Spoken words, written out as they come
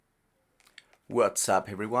What's up,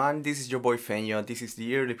 everyone? This is your boy Feño. This is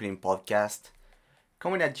the Early Prelims podcast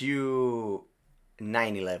coming at you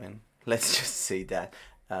 9/11. Let's just say that.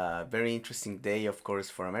 Very interesting day, of course,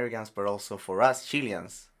 for Americans, but also for us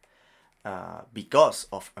Chileans. Because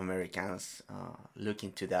of Americans, look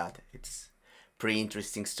into that. It's pretty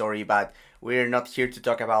interesting story, but we're not here to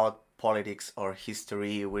talk about politics or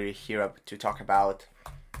history. We're here to talk about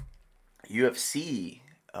UFC.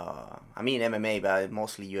 MMA, but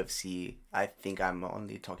mostly UFC. I think I'm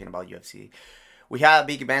only talking about UFC. We had a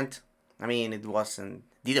big event. It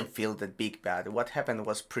didn't feel that big, but what happened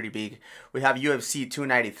was pretty big. We have UFC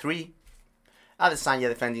 293. Adesanya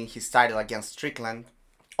defending his title against Strickland.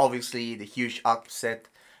 Obviously, the huge upset.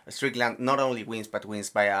 Strickland not only wins, but wins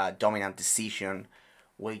by a dominant decision.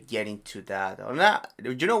 We'll get into that.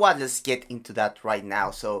 You know what? Let's get into that right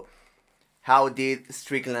now. So, how did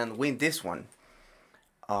Strickland win this one?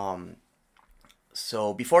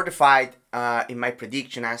 So before the fight, in my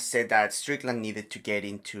prediction, I said that Strickland needed to get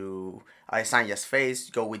into Adesanya's face,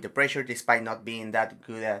 go with the pressure, despite not being that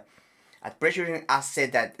good at pressuring. I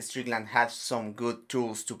said that Strickland had some good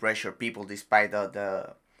tools to pressure people, despite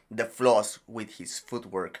the flaws with his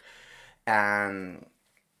footwork. And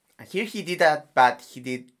here he did that, but he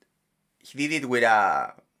did it with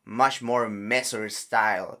a much more measured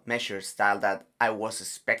style that I was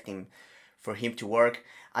expecting for him to work,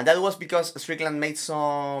 and that was because Strickland made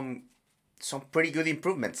some pretty good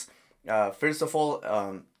improvements. First of all,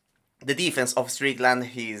 the defense of Strickland,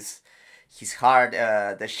 his hard,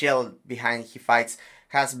 the shell behind he fights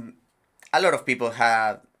has a lot of people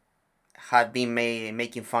had been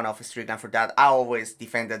making fun of Strickland for that. I always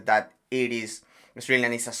defended that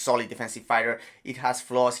Strickland is a solid defensive fighter. It has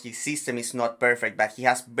flaws. His system is not perfect, but he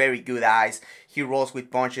has very good eyes. He rolls with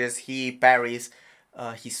punches. He parries.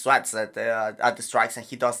 He swats at the strikes, and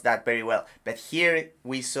he does that very well. But here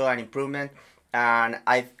we saw an improvement, and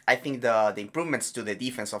I think the improvements to the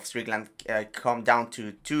defense of Strickland come down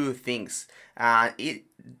to two things.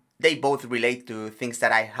 They both relate to things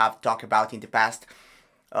that I have talked about in the past.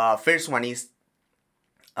 First one is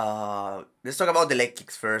let's talk about the leg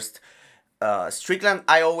kicks first. Strickland,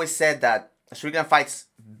 I always said that Strickland fights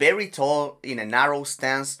very tall in a narrow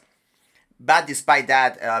stance. But despite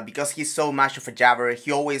that, because he's so much of a jabber,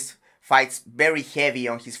 he always fights very heavy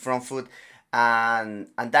on his front foot, and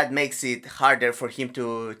that makes it harder for him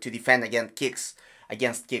to defend against kicks.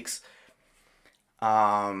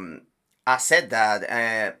 I said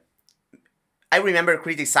that. I remember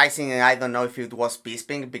criticizing, and I don't know if it was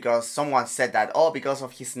Bisping, because someone said that, because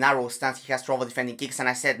of his narrow stance, he has trouble defending kicks, and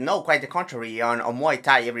I said, no, quite the contrary. On Muay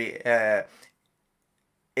Thai,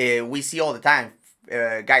 we see all the time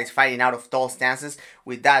guys fighting out of tall stances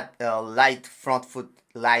with that light front foot,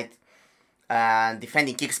 and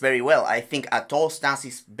defending kicks very well. I think a tall stance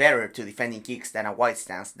is better to defending kicks than a wide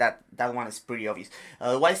stance. That one is pretty obvious.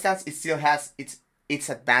 Wide stance, it still has its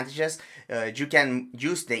advantages. You can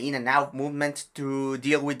use the in and out movement to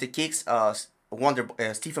deal with the kicks.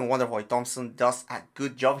 Stephen Wonderboy Thompson does a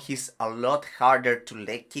good job. He's a lot harder to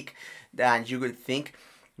leg kick than you would think.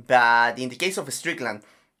 But in the case of Strickland,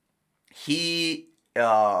 he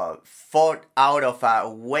fought out of a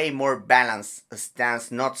way more balanced stance,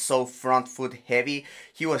 not so front foot heavy.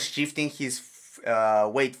 He was shifting his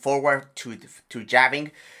weight forward to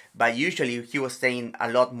jabbing, but usually he was staying a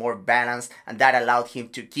lot more balanced, and that allowed him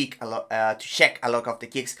to kick to check a lot of the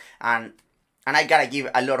kicks. And I gotta give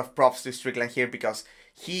a lot of props to Strickland here, because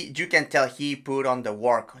you can tell he put on the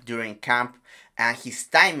work during camp, and his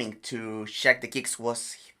timing to check the kicks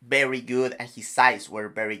was very good, and his size were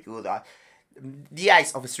very good. The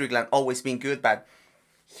eyes of Strickland always been good, but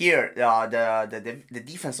here the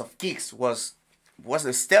defense of kicks was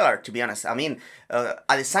stellar, to be honest.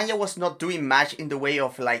 Adesanya was not doing much in the way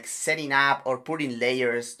of like setting up or putting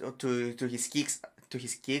layers to his kicks,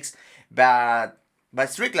 but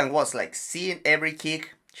Strickland was like seeing every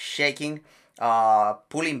kick, shaking,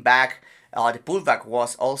 pulling back. The pullback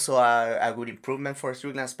was also a good improvement for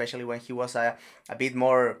Strickland, especially when he was a bit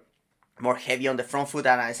more heavy on the front foot,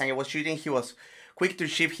 and Adesanya was shooting. He was quick to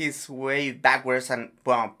shift his way backwards and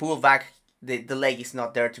pull back. The leg is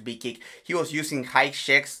not there to be kicked. He was using high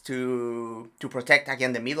checks to protect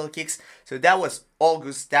against the middle kicks. So that was all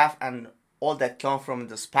good stuff, and all that come from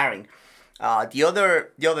the sparring. The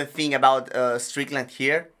other thing about Strickland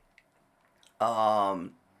here,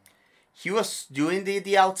 he was doing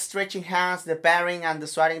the outstretching hands, the parrying and the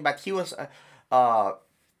swatting, but he was a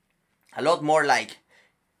lot more like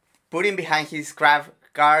putting behind his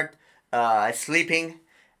guard, sleeping,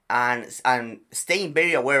 and staying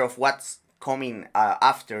very aware of what's coming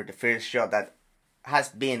after the first shot. That has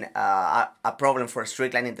been a problem for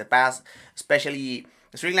Strickland in the past, especially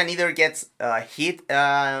Strickland either gets hit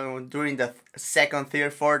during the second,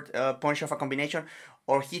 third, fourth punch of a combination,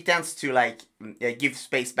 or he tends to like give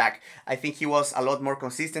space back. I think he was a lot more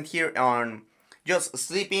consistent here on just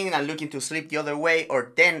sleeping and looking to sleep the other way,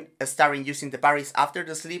 or then starting using the parries after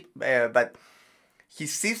the sleep. But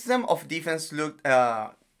his system of defense looked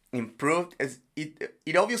improved.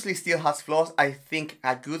 It obviously still has flaws. I think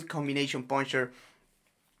a good combination puncher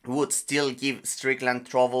would still give Strickland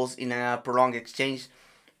troubles in a prolonged exchange.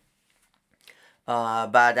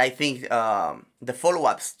 But I think the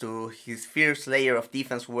follow-ups to his first layer of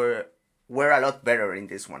defense were a lot better in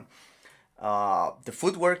this one. The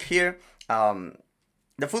footwork here,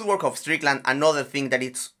 the footwork of Strickland, another thing that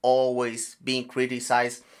it's always being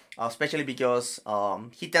criticized, especially because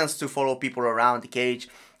he tends to follow people around the cage.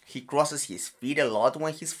 He crosses his feet a lot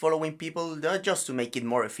when he's following people, just to make it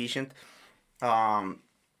more efficient. To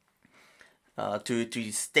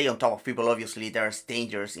stay on top of people, obviously there's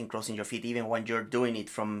dangers in crossing your feet even when you're doing it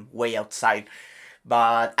from way outside.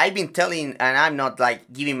 But I've been telling, and I'm not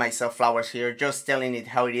like giving myself flowers here, just telling it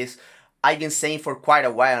how it is. I've been saying for quite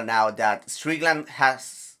a while now that Strickland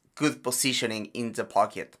has good positioning in the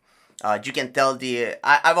pocket. You can tell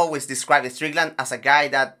I've always described Strickland as a guy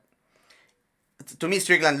that, to me,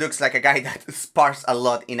 Strickland looks like a guy that spars a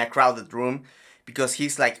lot in a crowded room, because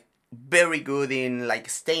he's like very good in like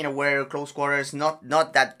staying aware, close quarters.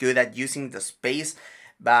 Not that good at using the space,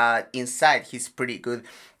 but inside he's pretty good.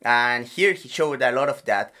 And here he showed a lot of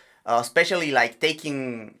that, especially like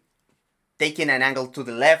taking an angle to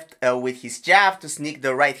the left with his jab to sneak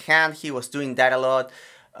the right hand. He was doing that a lot.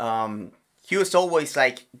 He was always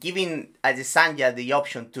like giving Adesanya the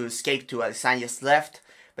option to escape to Adesanya's left,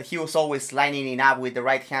 but he was always lining it up with the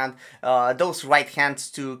right hand. Those right hands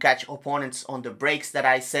to catch opponents on the breaks that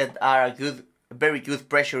I said are a good, very good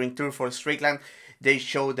pressuring tool for Strickland. They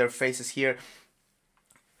show their faces here.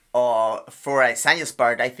 For Adesanya's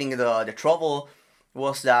part, I think the trouble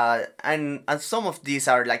was that, and some of these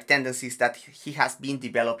are like tendencies that he has been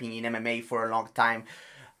developing in MMA for a long time.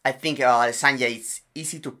 I think Adesanya is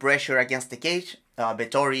easy to pressure against the cage.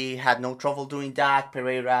 Vettori had no trouble doing that.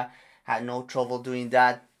 Pereira had no trouble doing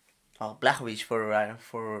that. Blachowicz,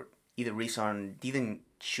 for either reason, didn't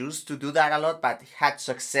choose to do that a lot, but had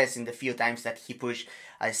success in the few times that he pushed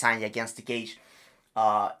Adesanya against the cage.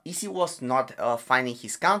 Easy was not finding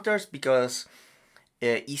his counters because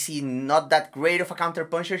Easy not that great of a counter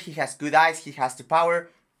puncher. He has good eyes, he has the power,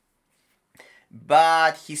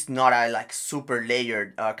 but he's not a like super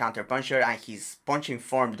layered counter puncher, and his punching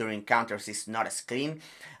form during counters is not as clean.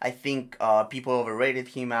 I think people overrated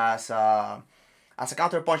him as a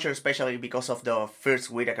counter puncher, especially because of the first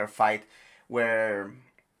Whitaker fight, where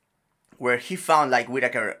he found like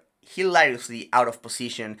Whitaker hilariously out of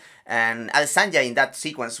position, and Adesanya in that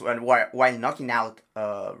sequence while knocking out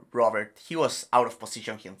Robert, he was out of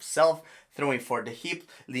position himself, throwing for the hip,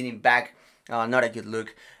 leaning back. Not a good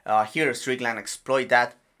look. Here Strickland exploited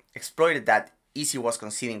that. Easy was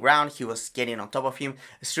conceding ground. He was getting on top of him.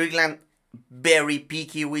 Strickland very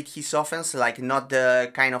picky with his offense, like not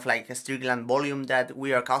the kind of like Strickland volume that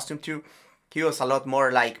we are accustomed to. He was a lot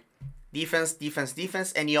more like defense,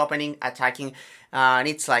 any opening, attacking, and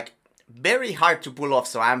it's like very hard to pull off.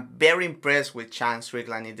 So I'm very impressed with Sean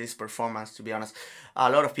Strickland in this performance, to be honest. A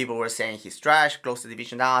lot of people were saying he's trash, close the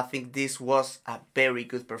division down. I think this was a very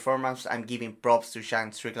good performance. I'm giving props to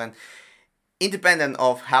Sean Strickland, independent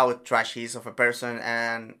of how trash he is of a person.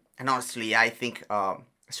 And honestly, I think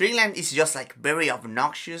Strickland is just like very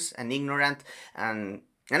obnoxious and ignorant, and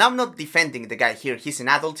I'm not defending the guy here. He's an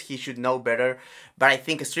adult, he should know better. But I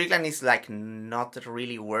think Strickland is like not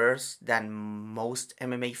really worse than most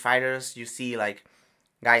MMA fighters. You see like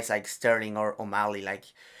guys like Sterling or O'Malley like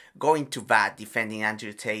going to bat defending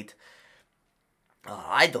Andrew Tate.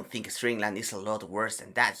 I don't think Strickland is a lot worse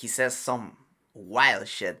than that. He says some wild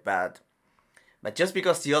shit, but just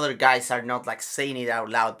because the other guys are not like saying it out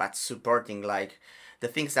loud but supporting like the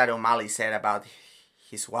things that O'Malley said about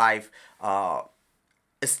his wife, Aljamain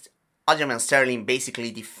Sterling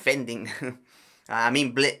basically defending,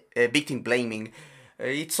 victim blaming.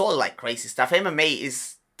 It's all like crazy stuff. MMA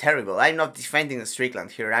is terrible. I'm not defending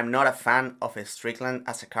Strickland here. I'm not a fan of Strickland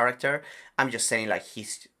as a character. I'm just saying like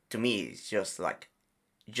to me, it's just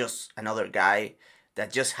another guy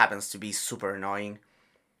that just happens to be super annoying.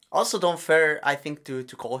 Also, don't fair, I think, to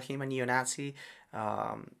call him a neo-Nazi.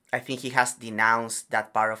 I think he has denounced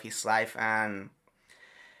that part of his life, and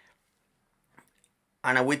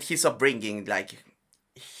with his upbringing, like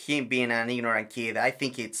him being an ignorant kid, I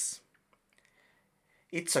think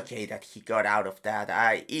it's okay that he got out of that.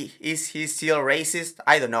 Is he still racist?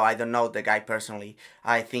 I don't know. I don't know the guy personally.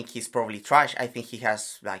 I think he's probably trash. I think he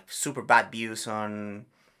has like super bad views on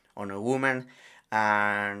a woman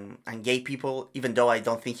and gay people. Even though I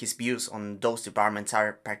don't think his views on those departments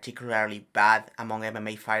are particularly bad among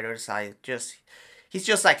MMA fighters. He's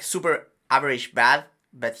just like super average bad.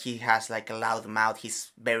 But he has like a loud mouth.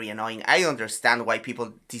 He's very annoying. I understand why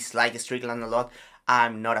people dislike Strickland a lot.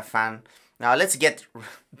 I'm not a fan. Now let's get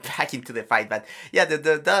back into the fight. But yeah,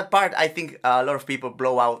 that part I think a lot of people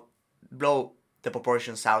blow the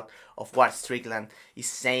proportions out of what Strickland is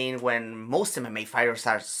saying when most MMA fighters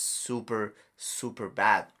are super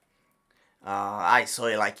bad. I saw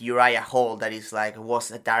it like Uriah Hall that is like was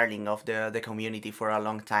a darling of the community for a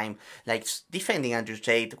long time, like defending Andrew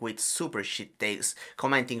Tate with super shit takes,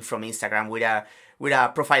 commenting from Instagram with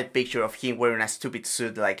a profile picture of him wearing a stupid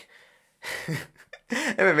suit. Like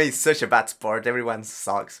MMA is such a bad sport. Everyone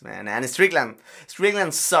sucks, man. And Strickland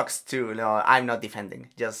sucks too. No, I'm not defending.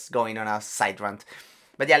 Just going on a side rant.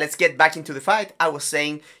 But yeah, let's get back into the fight. I was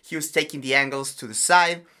saying he was taking the angles to the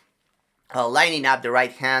side. Lining up the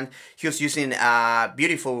right hand. He was using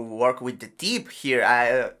beautiful work with the deep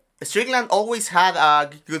here. Strickland always had a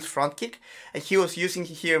good front kick, and he was using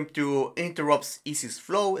here to interrupt Izzy's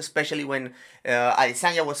flow, especially when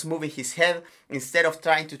Adesanya was moving his head. Instead of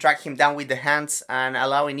trying to track him down with the hands and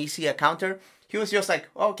allowing Izzy a counter, he was just like,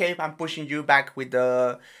 okay, I'm pushing you back with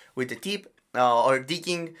the tip or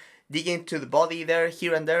digging to the body there,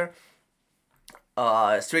 here and there.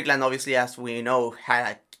 Strickland, obviously, as we know,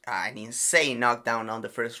 had an insane knockdown on the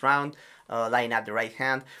first round, lining up the right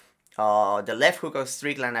hand. The left hook of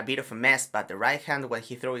Strickland a bit of a mess, but the right hand, when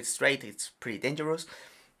he throws it straight, it's pretty dangerous.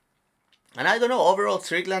 And I don't know, overall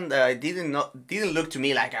Strickland didn't look to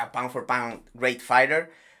me like a pound for pound great fighter,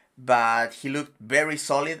 but he looked very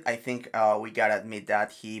solid. I think we gotta admit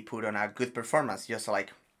that he put on a good performance, just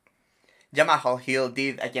like Jamal Hill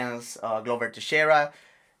did against Glover Teixeira.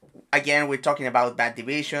 Again, we're talking about bad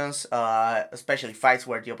divisions, especially fights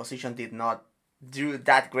where the opposition did not do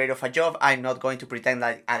that great of a job. I'm not going to pretend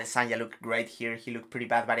that Adesanya looked great here. He looked pretty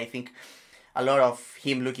bad, but I think a lot of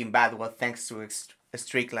him looking bad was thanks to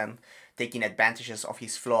Strickland taking advantages of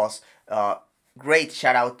his flaws. Great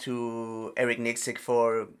shout out to Eric Nixick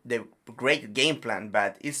for the great game plan,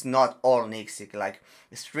 but it's not all Nixick. Like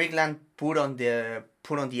Strickland put on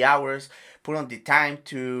the hours, put on the time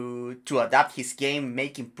to adapt his game,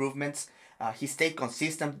 make improvements. He stayed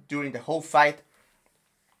consistent during the whole fight.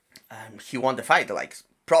 He won the fight. Like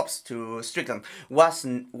props to Strickland. What's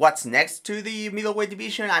next to the middleweight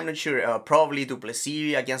division? I'm not sure. Probably Du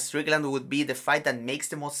Plessis against Strickland would be the fight that makes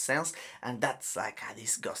the most sense, and that's like a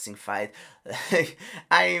disgusting fight.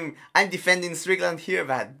 I'm defending Strickland here,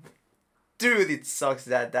 but dude, it sucks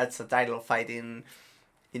that that's a title fight in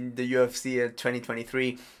the UFC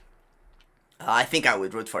 2023. I think I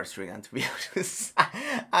would root for Strickland, to be honest.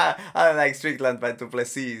 I don't like Strickland, but Du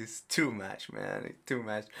Plessis is too much, man. Too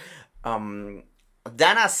much.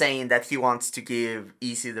 Dana saying that he wants to give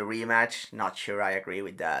Izzy the rematch. Not sure I agree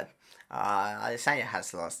with that. Adesanya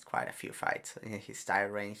has lost quite a few fights in his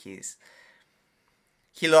title reign.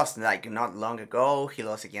 He lost like not long ago. He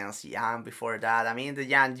lost against Yan before that. I mean, the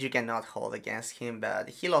Yan you cannot hold against him, but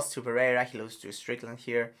he lost to Pereira. He lost to Strickland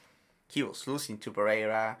here. He was losing to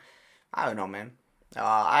Pereira. I don't know, man.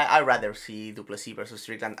 I'd rather see Du Plessis versus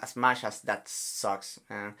Strickland, as much as that sucks.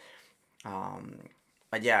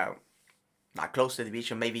 But yeah, close the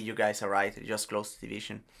division. Maybe you guys are right. Just close the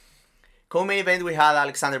division. Co-main event, we had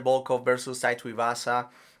Alexander Volkov versus Tai Tuivasa.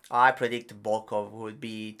 I predict Volkov would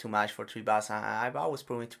be too much for Tuivasa. I've always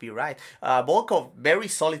proven to be right. Volkov, very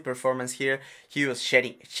solid performance here. He was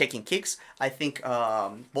checking kicks. I think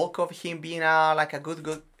Volkov, him being like a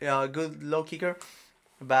good low kicker,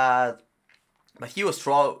 but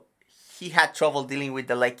he had trouble dealing with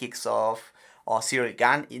the leg kicks of Cyril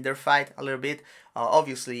Gane in their fight a little bit.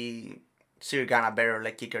 Obviously, Cyril Gane a better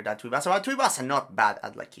leg kicker than Tuivasa, but Tuivasa not bad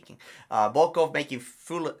at leg kicking. Volkov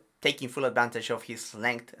taking full advantage of his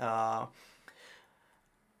length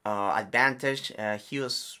advantage. He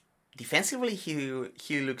was defensively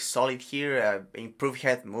he looks solid here. Improved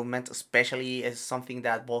head movement, especially, is something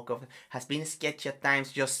that Volkov has been sketchy at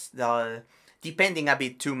times. Just depending a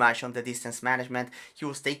bit too much on the distance management. He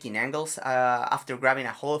was taking angles after grabbing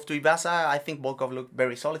a hold of Tuivasa. I think Volkov looked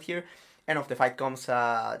very solid here. End of the fight comes,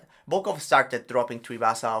 Volkov started dropping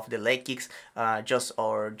Tuivasa off the leg kicks, just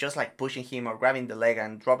like pushing him or grabbing the leg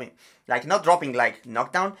and dropping, like not dropping like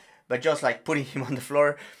knockdown, but just like putting him on the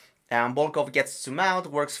floor. Volkov gets to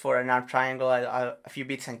mount, works for an arm triangle a few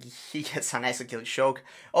bits, and he gets an execute choke.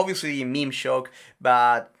 Obviously meme choke,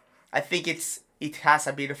 but I think it's it has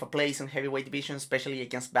a bit of a place in heavyweight division, especially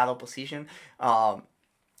against bad opposition.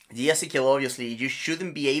 The Ezekiel, obviously, you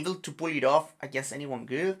shouldn't be able to pull it off against anyone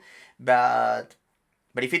good, but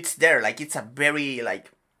if it's there, like it's a very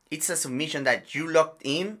like it's a submission that you locked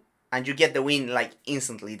in and you get the win like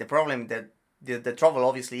instantly. The problem that the trouble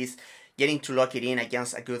obviously is getting to lock it in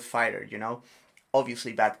against a good fighter,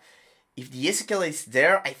 obviously. But if the Ezekiel is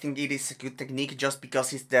there, I think it is a good technique just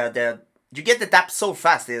because it's the you get the tap so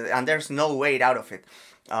fast and there's no way out of it.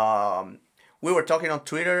 We were talking on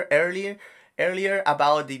Twitter earlier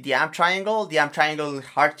about the arm triangle. The arm triangle is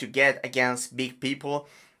hard to get against big people.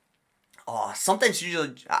 Sometimes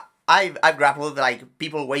I've grappled with like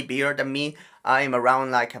people way bigger than me. I'm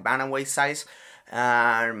around like a bantamweight size.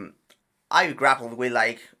 I've grappled with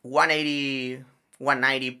like 180,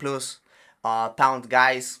 190 plus pound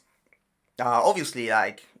guys. Obviously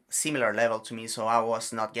like similar level to me, so I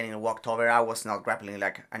was not getting walked over. I was not grappling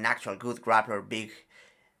like an actual good grappler, big.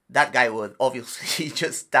 That guy would obviously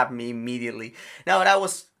just stab me immediately. No, but I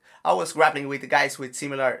was grappling with guys with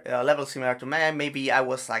similar levels similar to me. Maybe I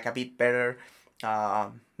was like a bit better,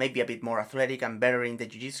 maybe a bit more athletic and better in the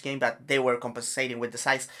jiu-jitsu game, but they were compensating with the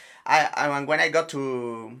size. When I get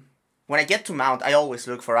to mount, I always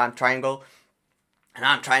look for arm triangle. And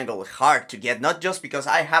arm triangle is hard to get, not just because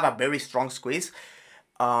I have a very strong squeeze,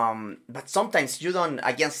 but sometimes you don't,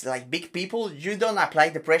 against like big people, you don't apply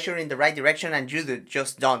the pressure in the right direction and you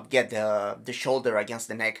just don't get the shoulder against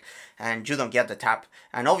the neck and you don't get the tap.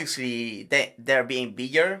 And obviously they're being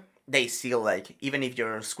bigger, they still like, even if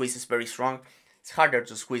your squeeze is very strong, it's harder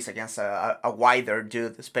to squeeze against a wider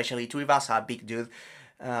dude, especially Tuivasa, a big dude.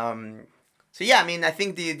 So yeah, I mean, I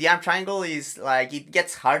think the arm triangle is like, it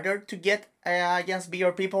gets harder to get against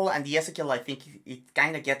bigger people, and the Ezekiel, I think it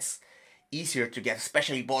kind of gets easier to get,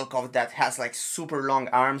 especially Volkov that has like super long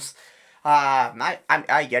arms.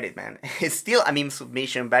 I get it, man. It's still a meme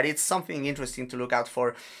submission, but it's something interesting to look out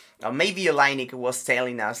for. Maybe Oleinik was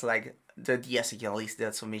telling us like the Ezekiel is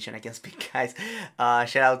the submission against big guys.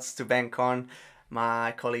 Shoutouts to Ben Con,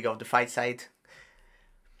 my colleague of the fight site.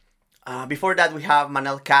 Before that, we have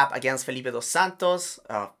Manel Cap against Felipe Dos Santos.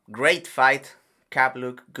 Great fight. Cap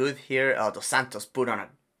looked good here. Dos Santos put on a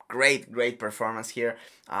great performance here.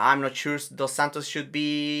 I'm not sure Dos Santos should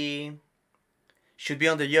be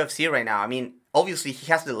on the UFC right now. I mean, obviously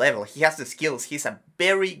he has the level, he has the skills. He's a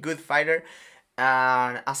very good fighter.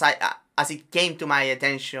 And as it came to my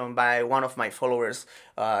attention by one of my followers,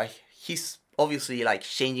 he's obviously like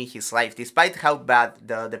changing his life. Despite how bad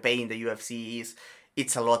the pay in the UFC is,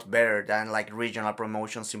 it's a lot better than like regional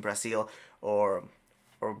promotions in Brazil or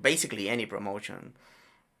basically any promotion,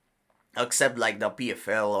 except like the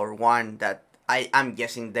PFL or one that I'm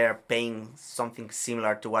guessing they're paying something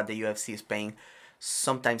similar to what the UFC is paying,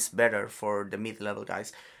 sometimes better for the mid-level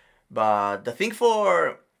guys. But the thing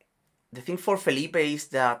for Felipe is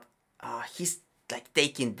that he's like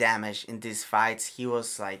taking damage in these fights. He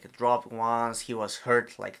was like dropped once, he was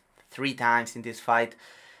hurt like 3 times in this fight.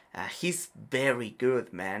 He's very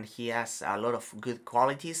good, man. He has a lot of good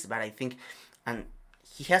qualities, but I think, and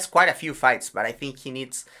he has quite a few fights, but I think he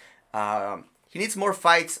needs more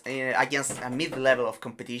fights against a mid-level of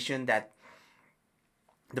competition. That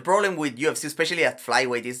the problem with UFC, especially at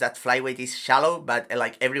flyweight, is that flyweight is shallow, but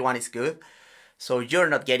like everyone is good. So you're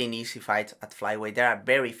not getting easy fights at flyweight. There are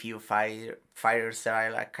very few fighters that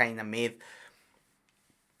are like kind of mid.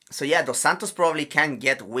 So yeah, Dos Santos probably can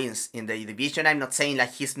get wins in the division. I'm not saying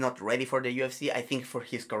like he's not ready for the UFC. I think for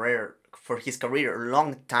his career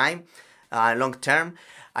long term,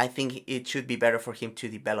 I think it should be better for him to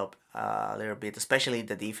develop a little bit, especially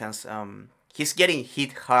the defense. He's getting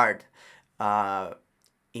hit hard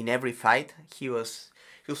in every fight. He was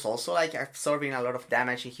also like absorbing a lot of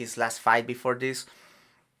damage in his last fight before this.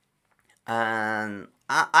 And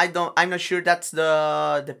I'm not sure that's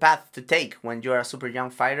the path to take when you're a super young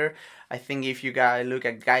fighter. I think if you guys look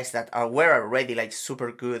at guys that were already like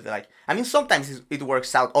super good, like, I mean, sometimes it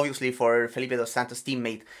works out. Obviously for Felipe Dos Santos'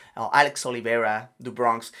 teammate Alex Oliveira, the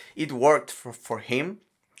Bronx, it worked for him.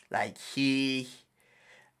 Like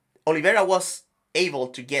Oliveira was able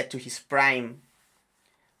to get to his prime,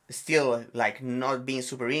 still like not being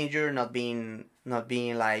super injured, not being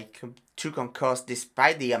like too concussed,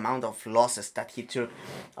 despite the amount of losses that he took.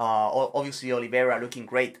 Obviously Oliveira looking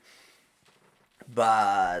great,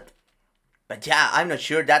 but yeah, I'm not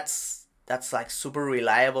sure that's like super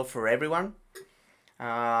reliable for everyone.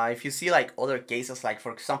 If you see like other cases, like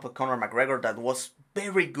for example Conor McGregor, that was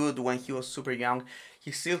very good when he was super young,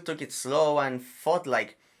 he still took it slow and fought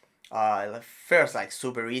like First, like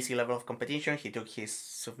super easy level of competition. He took his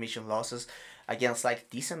submission losses against like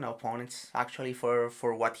decent opponents actually for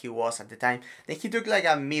what he was at the time. Then he took like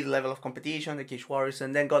a mid level of competition, the Cage Warriors,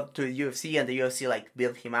 and then got to the UFC, and the UFC like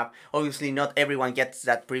built him up. Obviously, not everyone gets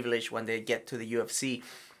that privilege when they get to the UFC,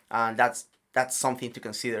 and that's something to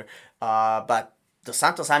consider. But Dos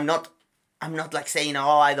Santos, I'm not like saying,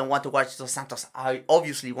 oh, I don't want to watch Dos Santos. I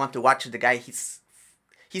obviously want to watch the guy.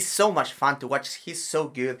 He's so much fun to watch. He's so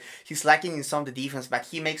good. He's lacking in some of the defense, but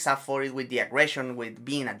he makes up for it with the aggression, with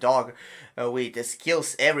being a dog, with the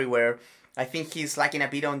skills everywhere. I think he's lacking a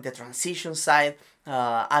bit on the transition side.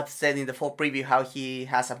 I've said in the full preview how he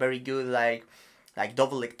has a very good like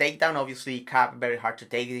double leg takedown. Obviously, Cap very hard to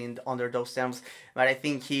take in under those terms, but I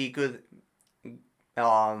think he could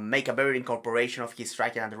make a better incorporation of his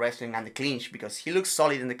striking and the wrestling and the clinch, because he looks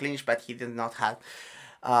solid in the clinch, but he did not have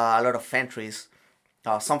a lot of entries.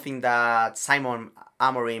 Something that Simon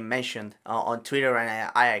Amorim mentioned on Twitter, and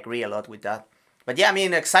I agree a lot with that. But yeah, I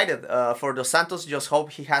mean, excited for Dos Santos. Just hope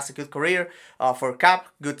he has a good career. For Cap,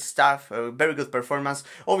 good stuff, very good performance.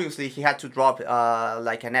 Obviously, he had to drop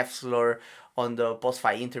like an F slur on the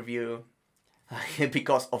post-fight interview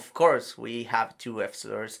because, of course, we have two F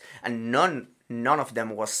slurs, and none of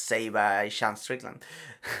them was said by Sean Strickland.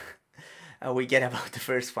 We get about the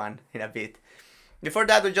first one in a bit. Before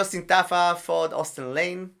that, Justin Tafa fought Austin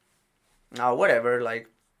Lane. Whatever, like,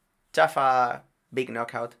 Tafa, big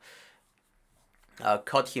knockout.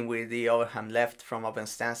 Caught him with the overhand left from open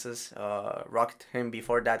stances. Rocked him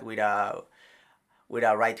before that with a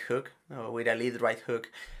right hook, with a lead right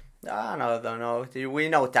hook. I don't know. We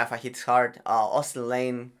know Tafa hits hard. Austin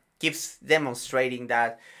Lane keeps demonstrating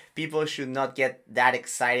that people should not get that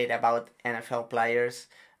excited about NFL players.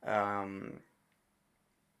 Yeah,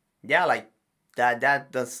 like,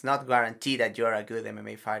 that does not guarantee that you're a good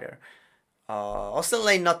MMA fighter. Austin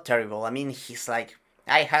Lane, not terrible. I mean, he's like,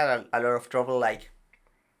 I had a lot of trouble like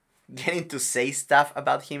getting to say stuff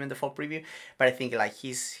about him in the full preview, but I think like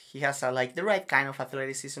he has like the right kind of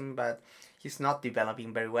athleticism, but he's not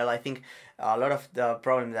developing very well. I think a lot of the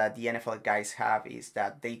problem that the NFL guys have is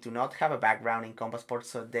that they do not have a background in combat sports,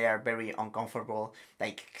 so they are very uncomfortable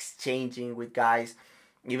like exchanging with guys,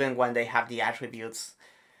 even when they have the attributes.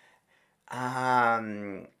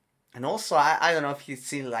 And also, I don't know if it's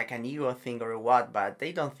seen like an ego thing or what, but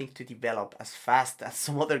they don't think to develop as fast as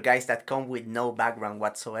some other guys that come with no background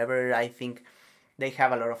whatsoever. I think they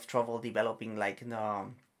have a lot of trouble developing like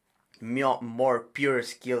more pure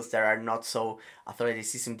skills that are not so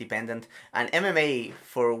athleticism dependent. And MMA,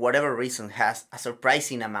 for whatever reason, has a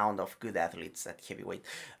surprising amount of good athletes at heavyweight.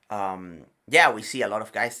 Yeah, we see a lot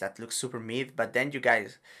of guys that look super mid, but then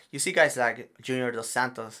you see guys like Junior Dos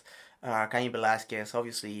Santos, Cain Velasquez,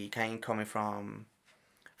 obviously Cain coming from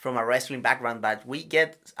a wrestling background, but we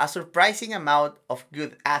get a surprising amount of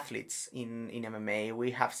good athletes in MMA. We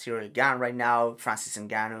have Cyril Gane right now, Francis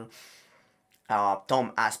Ngannou,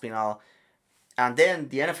 Tom Aspinall, and then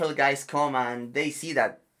the NFL guys come and they see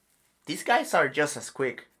that these guys are just as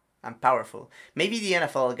quick and powerful. Maybe the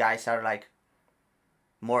NFL guys are like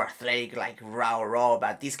more athletic, like raw,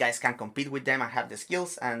 but these guys can compete with them and have the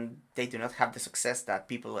skills, and they do not have the success that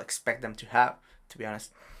people expect them to have, to be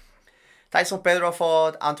honest. Tyson Pedro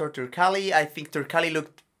fought Anton Turkalj. I think Turkalj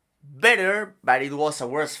looked better, but it was a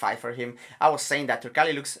worse fight for him. I was saying that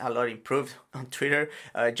Turkalj looks a lot improved on Twitter,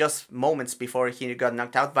 just moments before he got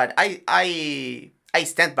knocked out, but I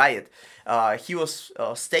stand by it. He was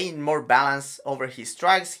staying more balanced over his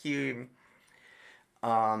strikes.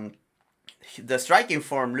 The striking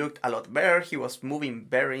form looked a lot better. He was moving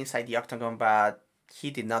better inside the octagon, but he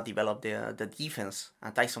did not develop the defense.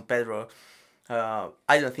 And Tyson Pedro, I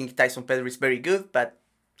don't think Tyson Pedro is very good, but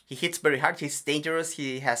he hits very hard. He's dangerous.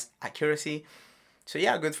 He has accuracy. So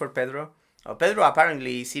yeah, good for Pedro. Pedro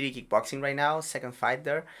apparently city kickboxing right now. Second fight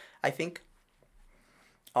there, I think.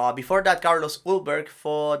 Before that, Carlos Ulberg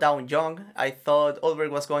for Dawn Young. I thought Ulberg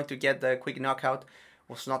was going to get the quick knockout.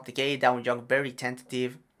 Was not the case. Dawn Young very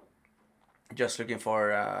tentative, just looking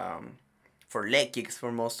for leg kicks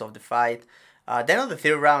for most of the fight. Then on the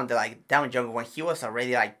third round, like Dawn Young, when he was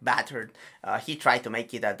already like battered, he tried to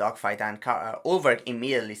make it a dogfight, and Ulberg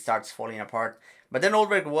immediately starts falling apart. But then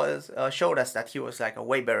Ulberg showed us that he was like a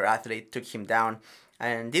way better athlete, took him down,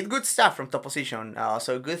 and did good stuff from top position.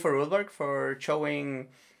 So good for Ulberg for showing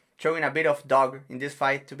a bit of dog in this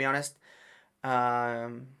fight, to be honest.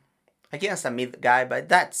 Against a mid guy, but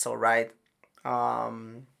that's alright.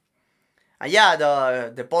 And yeah,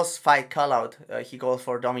 the post-fight call-out, he goes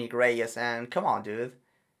for Dominic Reyes, and come on, dude.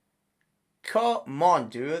 Come on,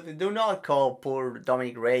 dude. Do not call poor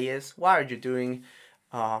Dominic Reyes. What are you doing?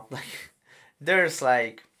 Like, there's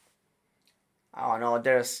like I don't know,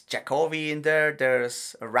 there's Jacoby in there,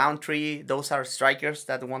 there's Roundtree. Those are strikers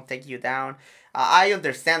that won't take you down. I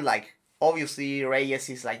understand, like, obviously Reyes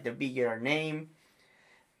is like the bigger name,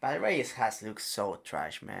 but Reyes has looked so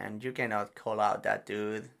trash, man. You cannot call out that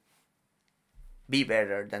dude. Be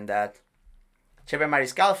better than that. Chepe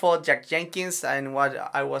Mariscal fought Jack Jenkins and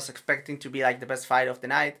what I was expecting to be like the best fight of the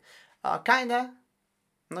night. Kinda.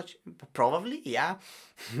 Not probably, yeah.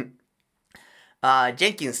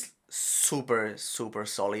 Jenkins super super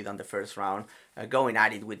solid on the first round, going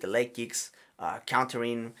at it with the leg kicks,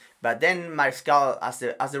 countering. But then Mariscal, as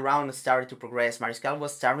the round started to progress, Mariscal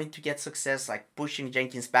was starting to get success, like pushing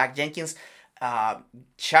Jenkins back. Jenkins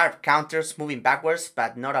sharp counters, moving backwards,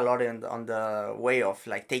 but not a lot on the way of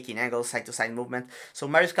like taking angles, side to side movement. So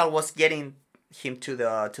Mariscal was getting him to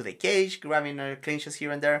the cage, grabbing clinches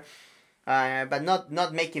here and there, but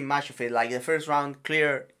not making much of it. Like the first round,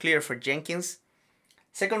 clear for Jenkins.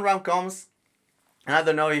 Second round comes, and I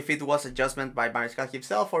don't know if it was adjustment by Mariscal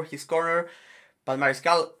himself or his corner, but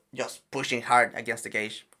Mariscal just pushing hard against the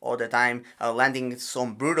cage all the time, landing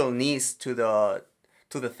some brutal knees to the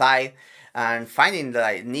thigh, and finding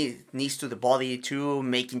the knees to the body too,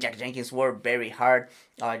 making Jack Jenkins work very hard.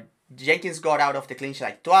 Jenkins got out of the clinch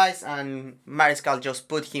like twice, and Mariscal just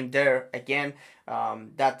put him there again.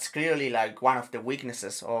 That's clearly like one of the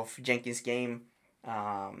weaknesses of Jenkins' game.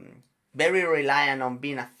 Very reliant on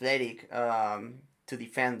being athletic to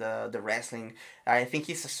defend the wrestling. I think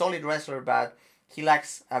he's a solid wrestler, but he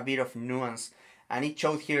lacks a bit of nuance. And it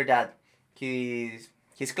showed here that his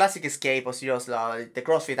classic escape was just the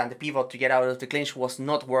crossfit and the pivot to get out of the clinch was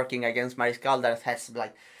not working against Mariscal, that has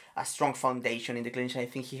like a strong foundation in the clinch. I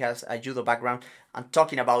think he has a judo background. And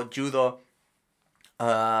talking about judo,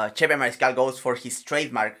 Chepe Mariscal goes for his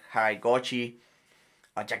trademark Haraigochi.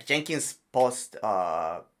 Jack Jenkins paused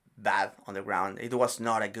bad on the ground. It was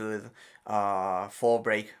not a good fall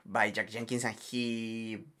break by Jack Jenkins, and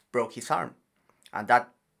he broke his arm. And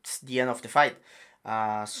that's the end of the fight.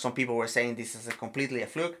 Some people were saying this is completely a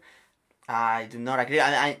fluke. I do not agree.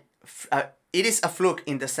 It is a fluke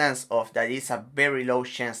in the sense of that it's a very low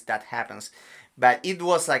chance that happens. But it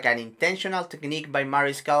was like an intentional technique by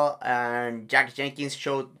Mariscal, and Jack Jenkins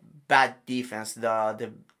showed bad defense.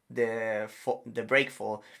 The break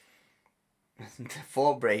fall, the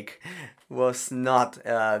fall break was not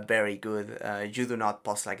very good. You do not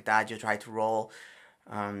pause like that. You try to roll.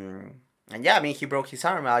 And yeah, I mean, he broke his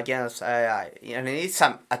arm against, and it's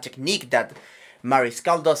a technique that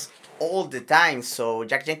Mariscal does all the time, so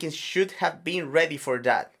Jack Jenkins should have been ready for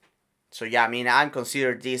that. So yeah, I mean, I'm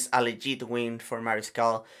considered this a legit win for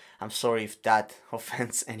Mariscal. I'm sorry if that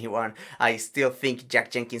offends anyone. I still think Jack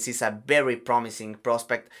Jenkins is a very promising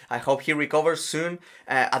prospect. I hope he recovers soon,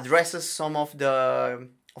 addresses some of the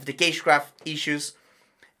cagecraft issues,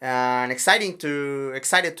 and excited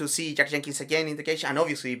to see Jack Jenkins again in the cage, and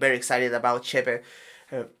obviously very excited about Chepe.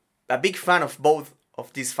 A big fan of both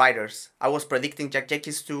of these fighters. I was predicting Jack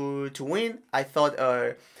Jenkins to win. I thought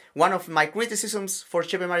one of my criticisms for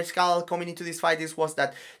Chepe Mariscal coming into this fight was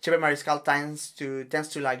that Chepe Mariscal tends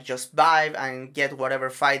to like just vibe and get whatever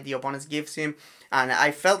fight the opponent gives him, and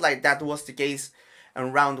I felt like that was the case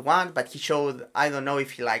in round one, but he showed, I don't know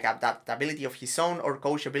if he like adaptability of his own or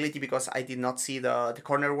coachability, because I did not see the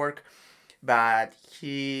corner work, but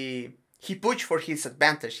he pushed for his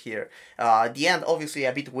advantage here. The end obviously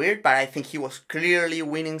a bit weird, but I think he was clearly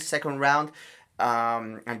winning second round.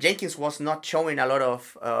 And Jenkins was not showing a lot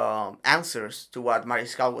of answers to what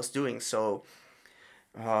Mariscal was doing, so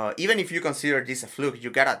even if you consider this a fluke, you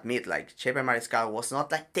gotta admit, like, Chepe Mariscal was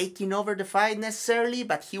not like taking over the fight necessarily,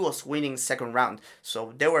 but he was winning second round,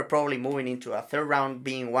 so they were probably moving into a third round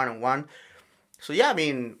being 1-on-1. So yeah, I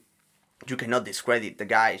mean, you cannot discredit the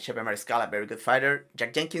guy. Chepe Mariscal, a very good fighter.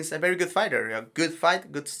 Jack Jenkins, a very good fighter. A good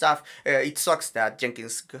fight, good stuff. It sucks that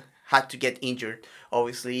Jenkins had to get injured,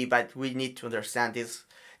 obviously, but we need to understand this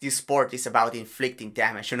sport is about inflicting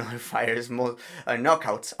damage on other fighters. Most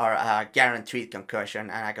knockouts are a guaranteed concussion,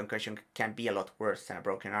 and a concussion can be a lot worse than a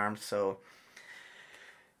broken arm. So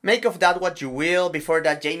make of that what you will. Before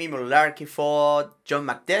that, Jamie Mullarkey fought John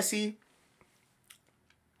McDessie.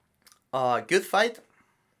 Good fight.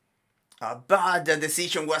 But the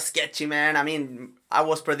decision was sketchy, man. I mean, I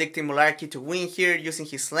was predicting Mullarkey to win here using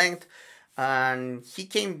his length, and he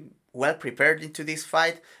came well prepared into this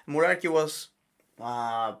fight. Mullarkey was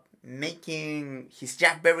making his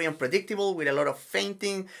jab very unpredictable with a lot of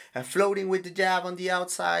feinting, floating with the jab on the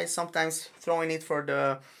outside, sometimes throwing it from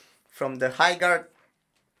the high guard.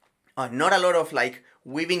 Not a lot of like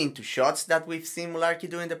weaving into shots that we've seen Mullarkey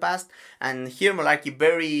do in the past, and here Mullarkey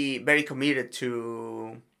very very committed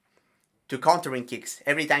to countering kicks.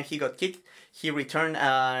 Every time he got kicked, he returned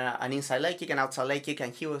an inside leg kick, an outside leg kick,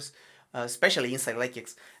 and he was, especially inside leg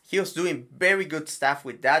kicks, he was doing very good stuff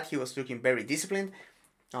with that. He was looking very disciplined.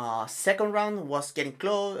 Second round was getting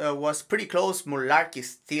close, was pretty close. Mularkey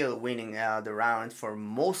still winning the round for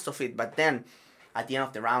most of it, but then at the end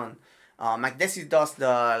of the round, Makdessi does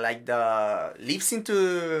the leaps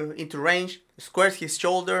into range, squares his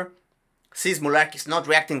shoulder, sees Mularkey's not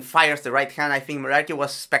reacting, fires the right hand. I think Mularkey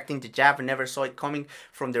was expecting the jab and never saw it coming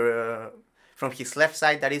from from his left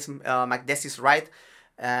side. That is Makdessi's right,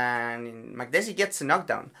 and Makdessi gets a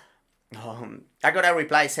knockdown. I got a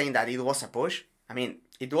reply saying that it was a push. I mean,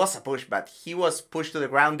 it was a push, but he was pushed to the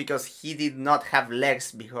ground because he did not have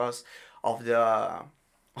legs because of the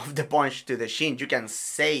punch to the shin. You can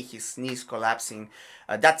say his knees collapsing.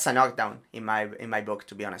 That's a knockdown in my book,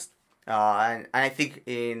 to be honest. And I think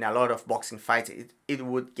in a lot of boxing fights, it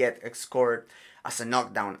would get scored as a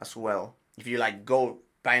knockdown as well. If you like go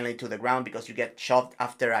violently to the ground because you get shot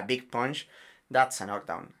after a big punch, that's a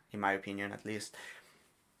knockdown, in my opinion, at least.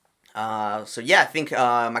 So yeah, I think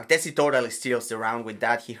Makdessi totally steals the round with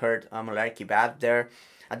that. He hurt Mularkey bad there.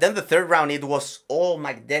 And then the third round, it was all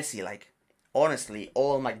Makdessi, like, honestly,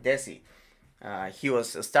 all Makdessi. He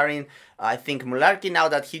was starting, I think Mularkey, now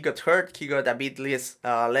that he got hurt, he got a bit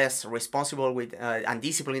less responsible with and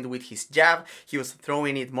disciplined with his jab. He was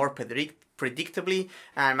throwing it more predictably,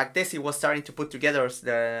 and Makdessi was starting to put together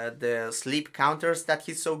the sleep counters that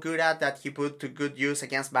he's so good at, that he put to good use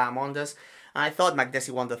against Bahamondes. I thought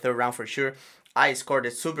Makdessi won the third round for sure. I scored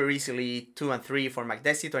it super easily, 2-3 for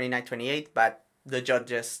Makdessi, 29-28, but the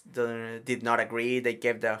judges did not agree. They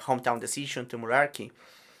gave the hometown decision to Mularkey.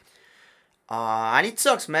 And it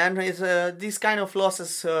sucks, man. These kind of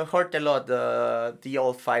losses hurt a lot the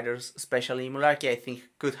old fighters, especially Mularkey. I think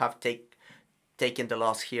could have taken the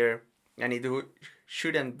loss here, and it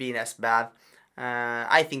shouldn't be as bad.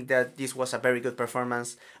 I think that this was a very good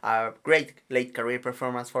performance, a great late career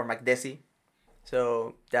performance for Makdessi.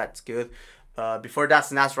 So that's good. Before that,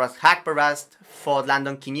 Nasrat Haqparast fought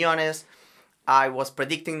Landon Quiñones. I was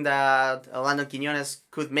predicting that Landon Quiñones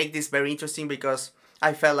could make this very interesting because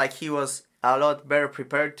I felt like he was a lot better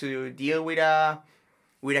prepared to deal with a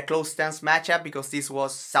close stance matchup, because this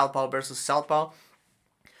was Southpaw versus Southpaw.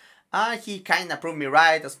 He kind of proved me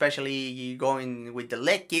right, especially going with the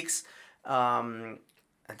leg kicks.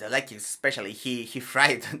 The leg kicks, especially, he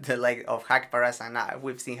fried the leg of Haqparast, and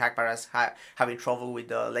we've seen Haqparast having trouble with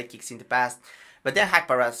the leg kicks in the past. But then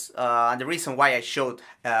Haqparast, and the reason why I showed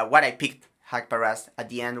what I picked Haqparast at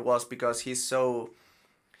the end was because he's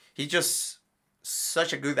just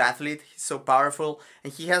such a good athlete. He's so powerful,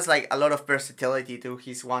 and he has like a lot of versatility to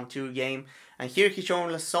his 1-2 game. And here he's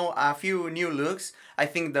shown a few new looks. I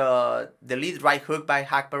think the lead right hook by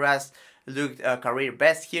Haqparast looked career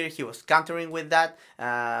best here. He was countering with that.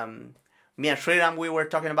 Me and Sriram, we were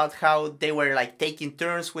talking about how they were like taking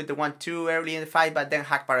turns with the 1-2 early in the fight, but then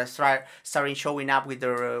Haqparast started showing up with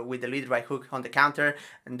the lead right hook on the counter,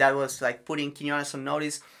 and that was like putting Quiñones on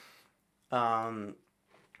notice.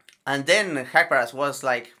 And then Haqparast was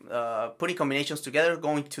like putting combinations together,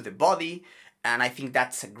 going to the body, and I think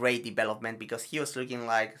that's a great development because he was looking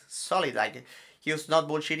like solid, like he was not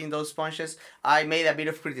bullshitting those punches. I made a bit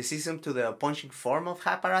of criticism to the punching form of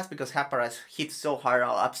Haqparast because Haqparast hit so hard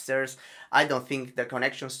upstairs. I don't think the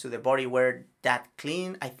connections to the body were that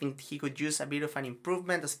clean. I think he could use a bit of an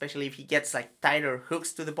improvement, especially if he gets like tighter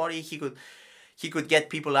hooks to the body. He could get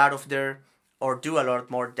people out of there or do a lot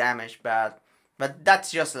more damage, but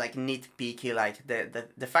that's just like nitpicky. Like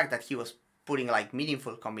the fact that he was putting like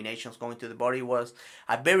meaningful combinations going to the body was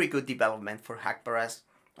a very good development for Haqparast.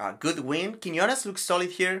 Good win. Quiñones looks solid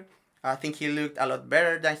here. I think he looked a lot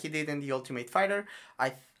better than he did in the Ultimate Fighter.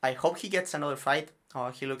 I hope he gets another fight.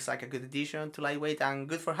 He looks like a good addition to lightweight and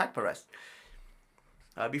good for Haqparast.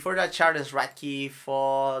 Before that, Charles Radke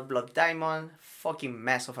fought Blood Diamond. Fucking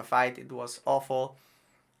mess of a fight. It was awful.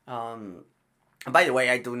 By the way,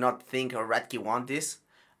 I do not think Radke won this.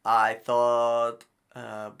 I thought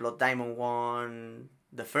Blood Diamond won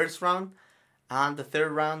the first round. And the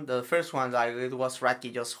third round, the first one, like, it was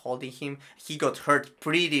Radke just holding him. He got hurt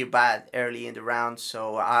pretty bad early in the round,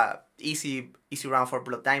 so easy round for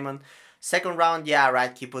Blood Diamond. Second round, yeah,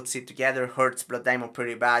 Radke puts it together, hurts Blood Diamond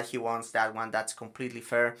pretty bad. He wants that one, that's completely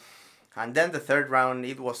fair. And then the third round,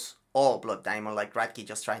 it was all Blood Diamond, like Radke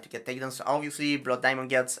just trying to get takedowns. So obviously, Blood Diamond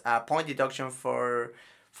gets a point deduction for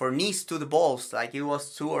knees to the balls. Like, it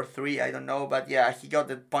was 2 or 3, I don't know, but yeah, he got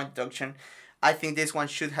the point deduction. I think this one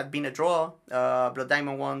should have been a draw. Blood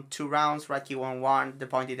Diamond won 2 rounds, Radke won 1. The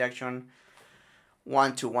point deduction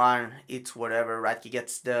 1-1. It's whatever. Radke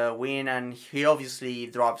gets the win, and he obviously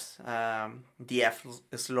drops the F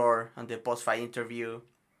slur on the post-fight interview.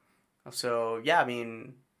 So yeah, I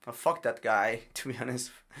mean, fuck that guy, to be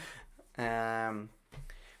honest.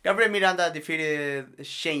 Gabriel Miranda defeated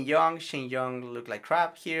Shane Young. Shane Young looked like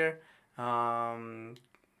crap here.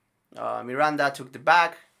 Miranda took the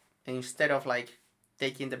back, and instead of like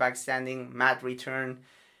taking the back standing, Matt returned,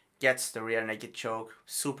 gets the rear naked choke,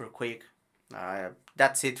 super quick.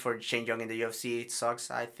 That's it for Shane Young in the UFC. It sucks.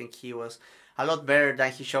 I think he was a lot better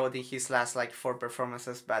than he showed in his last like 4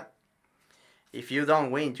 performances. But if you don't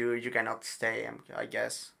win, you cannot stay, I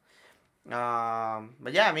guess.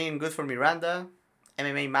 But yeah, I mean, good for Miranda.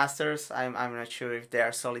 MMA Masters, I'm not sure if they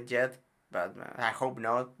are solid yet, but I hope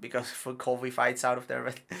not, because for Colby fights out of there.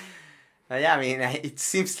 But yeah, I mean, it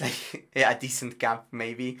seems like a decent camp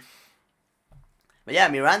maybe. But yeah,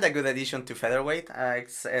 Miranda, good addition to featherweight.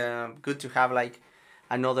 It's good to have like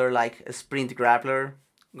another like sprint grappler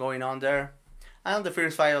going on there. And on the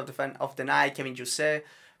first fight of the night, Kevin Jose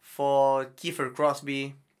for Kiefer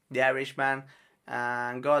Crosby, the Irishman,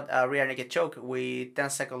 and got a rear naked choke with 10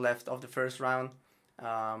 seconds left of the first round.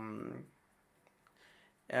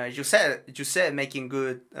 Jose making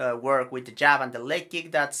good work with the jab and the leg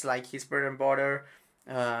kick. That's like his bread and butter.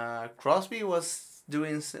 Crosby was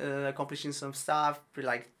doing accomplishing some stuff,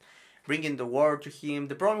 like bringing the world to him.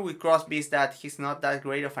 The problem with Crosby is that he's not that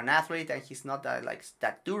great of an athlete, and he's not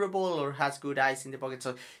that durable or has good eyes in the pocket.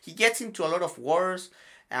 So he gets into a lot of wars,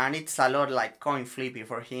 and it's a lot like coin flipping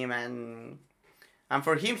for him. And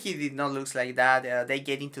for him, he did not look like that. They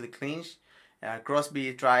get into the clinch.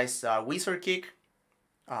 Crosby tries a wizard kick.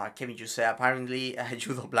 Kevin Jose apparently a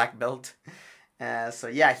judo black belt. So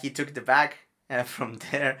yeah, he took the back from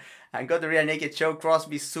there and got the rear naked choke.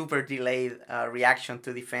 Crosby super delayed reaction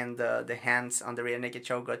to defend the hands on the rear naked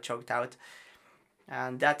choke, got choked out.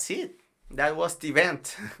 And that's it. That was the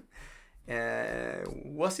event.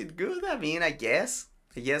 Was it good? I mean, I guess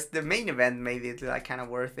the main event made it like kind of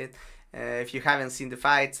worth it. If you haven't seen the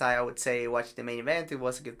fights, I would say watch the main event. It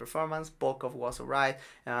was a good performance. Volkov was alright.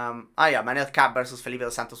 Manel Kape versus Felipe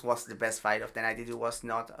Dos Santos was the best fight of the night. It was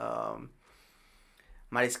not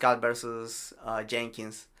Mariscal versus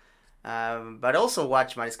Jenkins. But also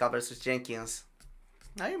watch Mariscal versus Jenkins.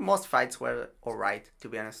 I mean, most fights were alright, to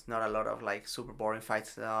be honest. Not a lot of like super boring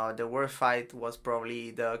fights. The worst fight was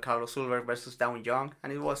probably the Carlos Ulberg versus Down Young,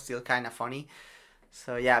 and it was still kind of funny.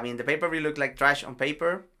 So yeah, I mean, the pay-per-view looked like trash on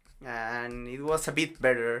paper, and it was a bit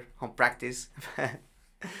better on practice.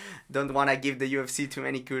 Don't want to give the UFC too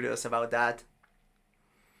many kudos about that.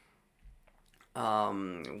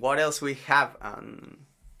 What else we have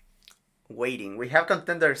waiting? We have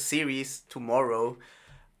Contender Series tomorrow.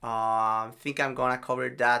 I think I'm gonna cover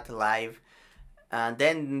that live. And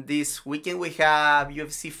then this weekend we have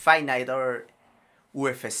UFC Fight Night, or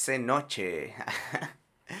UFC Noche.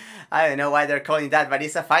 I don't know why they're calling that, but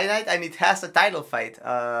it's a fight night and it has a title fight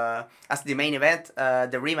as the main event, the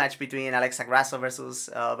rematch between Alexa Grasso versus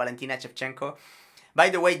Valentina Shevchenko. By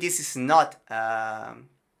the way, this is not a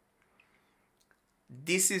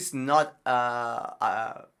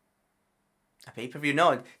pay-per-view.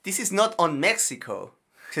 No, this is not on Mexico.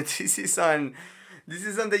 This is on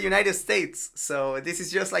the United States. So this is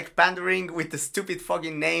just like pandering with the stupid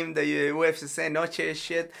fucking name, the UFC Noche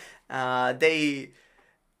shit.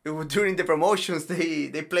 During the promotions, they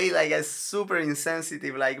play like a super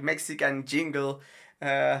insensitive like Mexican jingle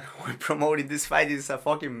when promoting this fight. Is a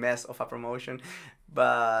fucking mess of a promotion,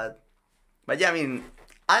 but yeah, I mean,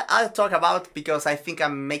 I'll talk about, because I think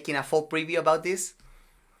I'm making a full preview about this.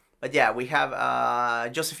 But yeah, we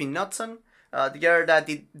have Josephine Knudson, the girl that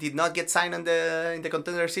did not get signed in the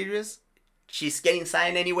Contender Series. She's getting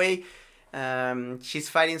signed anyway. She's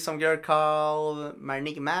fighting some girl called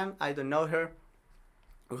Marnique Man. I don't know her.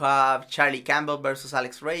 We have Charlie Campbell versus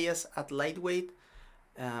Alex Reyes at lightweight.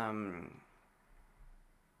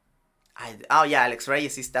 Alex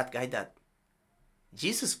Reyes is that guy that...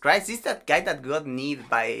 Jesus Christ, is that guy that got kneed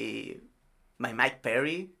by Mike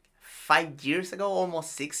Perry 5 years ago,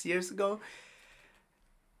 almost 6 years ago.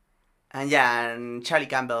 And Charlie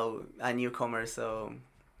Campbell, a newcomer. So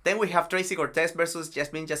then we have Tracy Cortez versus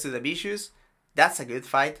Jasmine Jasudavicius. That's a good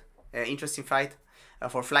fight, interesting fight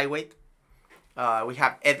for flyweight. We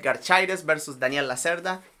have Edgar Chaires versus Daniel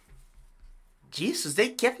Lacerda. Jesus, they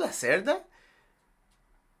kept Lacerda?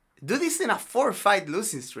 Dude is in a 4-fight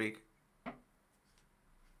losing streak.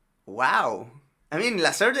 Wow. I mean,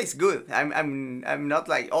 Lacerda is good. I'm not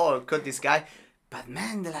like, oh, cut this guy. But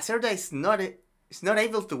man, the Lacerda is not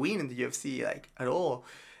able to win in the UFC like at all,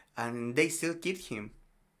 and they still keep him.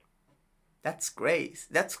 That's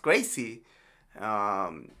crazy.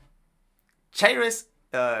 Chaires,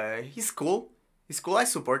 he's cool. He's cool. I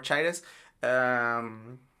support Chaires. So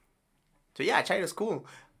yeah, Chaires cool.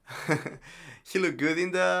 He looked good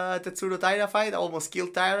in the Tetsuro Taira fight. Almost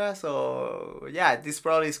killed Taira. So yeah, this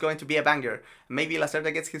probably is going to be a banger. Maybe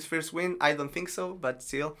Lacerda gets his first win. I don't think so, but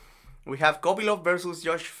still. We have Kopilov versus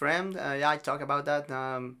Josh Fremd. Yeah, I talk about that.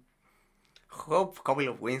 Hope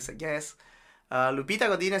Kopilov wins, I guess. Lupita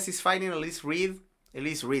Godinez is fighting Elise Reed.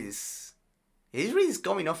 Elise Reed is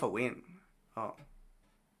coming off a win. Oh.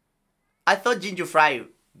 I thought Jinju Fry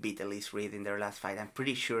beat Elise Reed in their last fight. I'm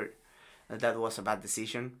pretty sure that was a bad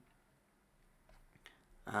decision.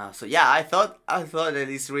 So yeah, I thought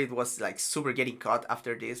Elise Reed was like super getting caught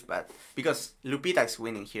after this, but because Lupita is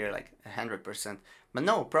winning here like 100%. But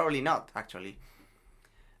no, probably not actually.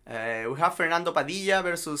 We have Fernando Padilla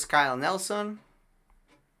versus Kyle Nelson.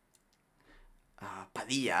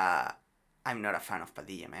 Padilla, I'm not a fan of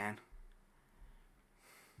Padilla, man.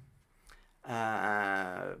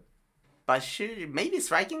 But maybe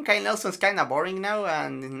striking. Kyle Nelson's kind of boring now,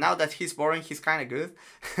 and now that he's boring, he's kind of good.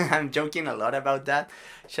 I'm joking a lot about that.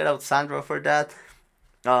 Shout out Sandro for that.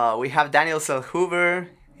 We have Daniel Selhuber.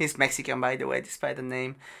 He's Mexican, by the way, despite the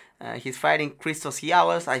name. He's fighting Christos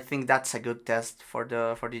Hialos. I think that's a good test for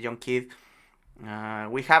the young kid.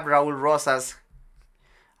 We have Raul Rosas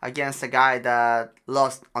against a guy that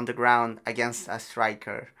lost on the ground against a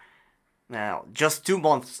striker just 2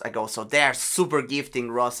 months ago. So they're super gifting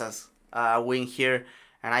Rosas win here,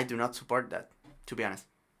 and I do not support that, to be honest.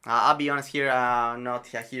 I'll be honest here,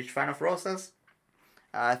 not a huge fan of Rosas.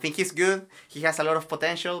 I think he's good. He has a lot of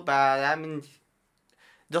potential, but I mean,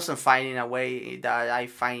 doesn't fight in a way that I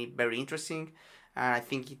find very interesting. And I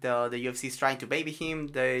think the UFC is trying to baby him.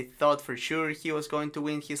 They thought for sure he was going to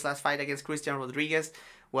win his last fight against Christian Rodriguez.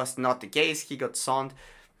 Was not the case. He got sunned.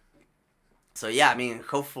 So yeah, I mean,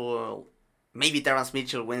 hopefully, maybe Terrence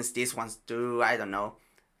Mitchell wins this one too. I don't know.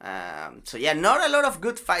 So yeah, not a lot of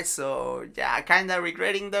good fights. So yeah, kind of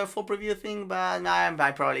regretting the full preview thing, but I'm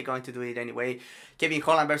probably going to do it anyway. Kevin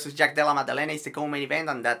Holland versus Jack Della Maddalena is the co-main event,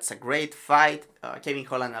 and that's a great fight. Kevin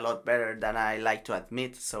Holland a lot better than I like to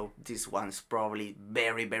admit, so this one's probably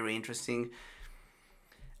very, very interesting.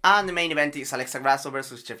 And the main event is Alexa Grasso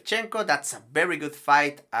versus Shevchenko. That's a very good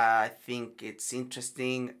fight. I think it's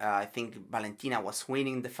interesting. I think Valentina was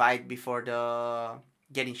winning the fight before the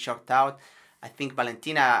getting shocked out. I think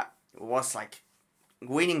Valentina was like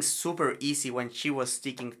winning super easy when she was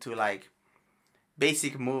sticking to like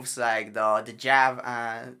basic moves like the jab,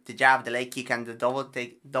 the leg kick, and the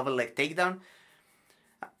double leg takedown.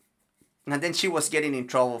 And then she was getting in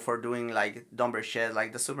trouble for doing like dumber shit,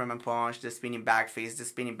 like the Superman punch, the spinning back fist, the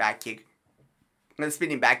spinning back kick. The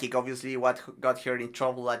spinning back kick, obviously, what got her in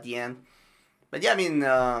trouble at the end. But yeah, I mean,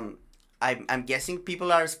 I'm guessing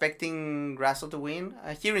people are expecting Grasso to win.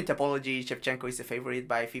 Here in Topology, Shevchenko is the favorite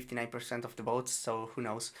by 59% of the votes, so who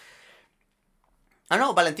knows. I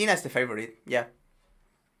know, Valentina is the favorite, yeah.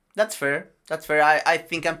 That's fair. I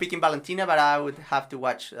think I'm picking Valentina, but I would have to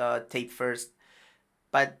watch tape first.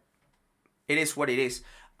 But it is what it is.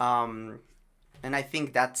 And I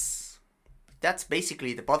think that's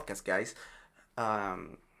basically the podcast, guys.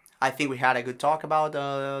 I think we had a good talk about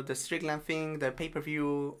the Strickland thing, the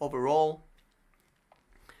pay-per-view overall.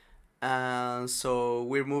 So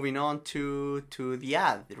we're moving on to the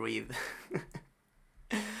ad read.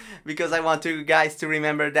 Because I want you guys to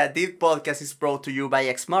remember that this podcast is brought to you by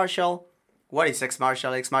X Martial. What is X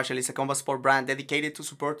Martial? X Martial is a combat sport brand dedicated to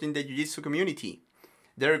supporting the Jiu-Jitsu community.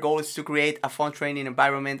 Their goal is to create a fun training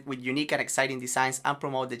environment with unique and exciting designs and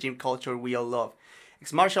promote the gym culture we all love.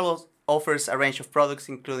 X Martial offers a range of products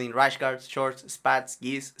including rash guards, shorts, spats,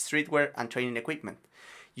 gis, streetwear, and training equipment.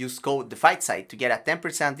 Use code TheFightSide to get a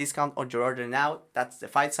 10% discount on your order now. That's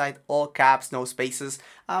TheFightSide, all caps, no spaces.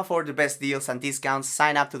 For the best deals and discounts,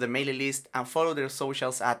 sign up to the mailing list and follow their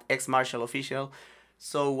socials at XMartialOfficial.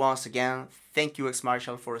 So once again, thank you X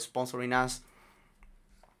Martial for sponsoring us.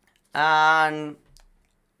 And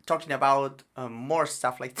talking about more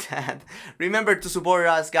stuff like that, remember to support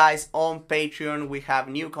us, guys, on Patreon. We have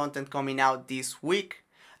new content coming out this week,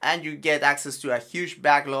 and you get access to a huge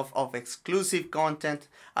backlog of exclusive content,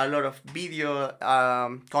 a lot of video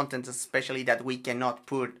content especially that we cannot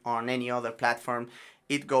put on any other platform.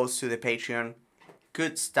 It goes to the Patreon.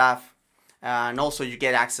 Good stuff. And also you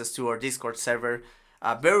get access to our Discord server,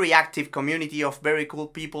 a very active community of very cool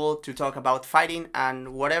people to talk about fighting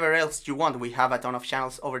and whatever else you want. We have a ton of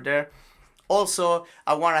channels over there. Also,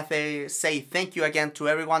 I want to say thank you again to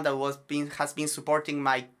everyone that has been supporting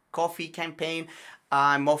my coffee campaign.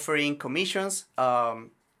 I'm offering commissions. $25,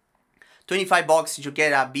 you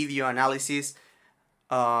get a video analysis.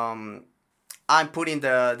 I'm putting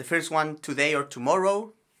the first one today or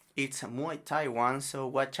tomorrow. It's a Muay Thai one, so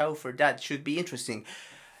watch out for that. Should be interesting.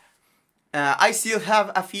 I still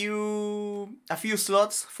have a few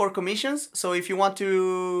slots for commissions. So if you want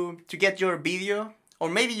to get your video, or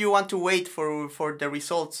maybe you want to wait for the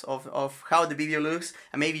results of how the video looks,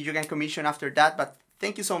 and maybe you can commission after that. But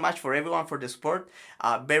thank you so much for everyone for the support.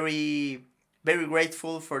 Very very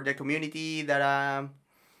grateful for the community that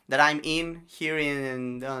I'm in here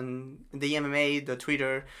in on the MMA, the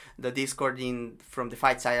Twitter, the Discord from the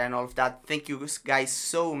fight side and all of that. Thank you guys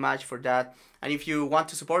so much for that. And if you want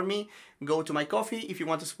to support me, go to my coffee. If you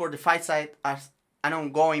want to support the fight side as an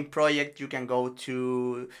ongoing project, you can go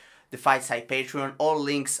to the fight side Patreon. All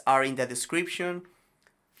links are in the description.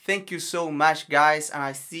 Thank you so much, guys, and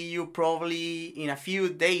I see you probably in a few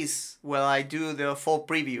days while I do the full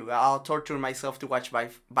preview. I'll torture myself to watch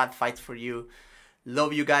bad fights for you.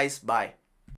 Love you guys. Bye.